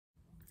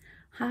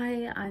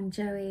Hi, I'm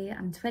Joey,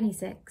 I'm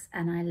 26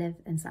 and I live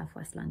in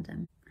Southwest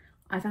London.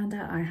 I found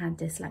out I had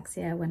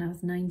dyslexia when I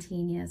was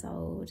 19 years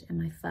old in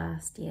my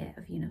first year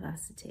of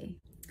university.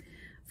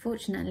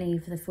 Fortunately,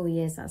 for the 4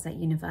 years that I was at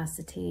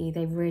university,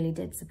 they really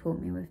did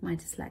support me with my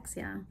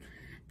dyslexia.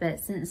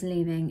 But since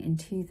leaving in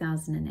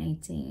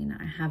 2018,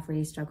 I have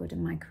really struggled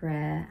in my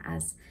career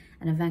as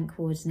an event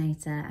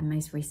coordinator and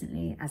most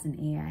recently as an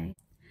EA.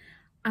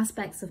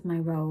 Aspects of my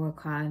role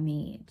require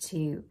me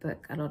to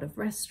book a lot of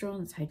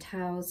restaurants,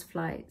 hotels,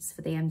 flights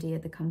for the MD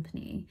of the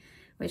company,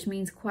 which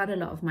means quite a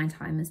lot of my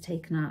time is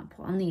taken up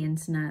on the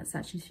internet,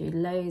 searching through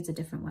loads of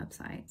different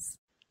websites.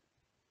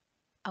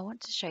 I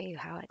want to show you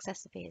how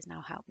accessiBe has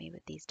now helped me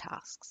with these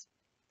tasks.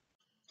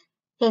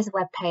 Here's a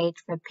web page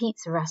for a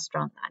pizza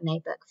restaurant that I may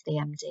book for the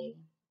MD.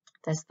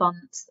 There's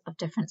fonts of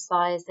different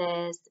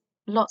sizes,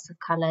 lots of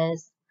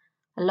colours,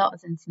 a lot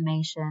of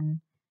information,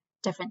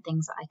 different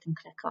things that I can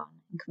click on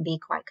and can be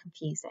quite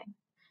confusing.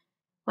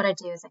 What I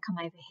do is I come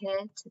over here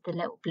to the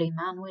little blue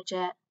man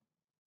widget,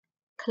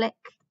 click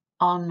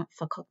on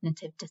for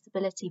cognitive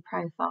disability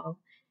profile,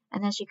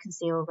 and as you can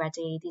see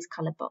already, these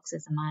coloured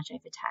boxes emerge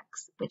over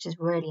text, which is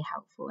really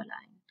helpful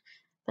alone.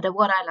 But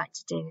what I like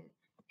to do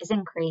is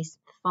increase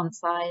the font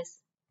size,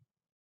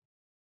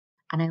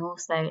 and I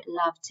also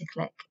love to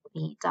click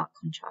the dark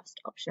contrast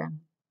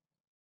option.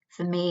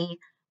 For me,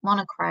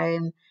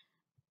 monochrome,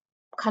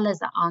 colours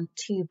that aren't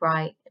too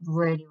bright,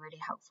 really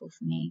helpful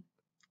for me,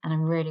 and I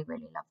really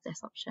love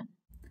this option.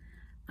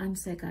 I'm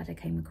so glad I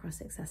came across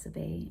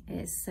accessiBe.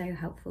 It's so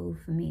helpful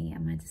for me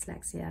and my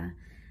dyslexia,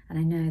 and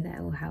I know that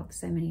it will help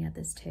so many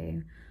others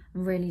too. I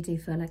really do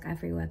feel like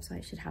every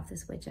website should have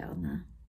this widget on there.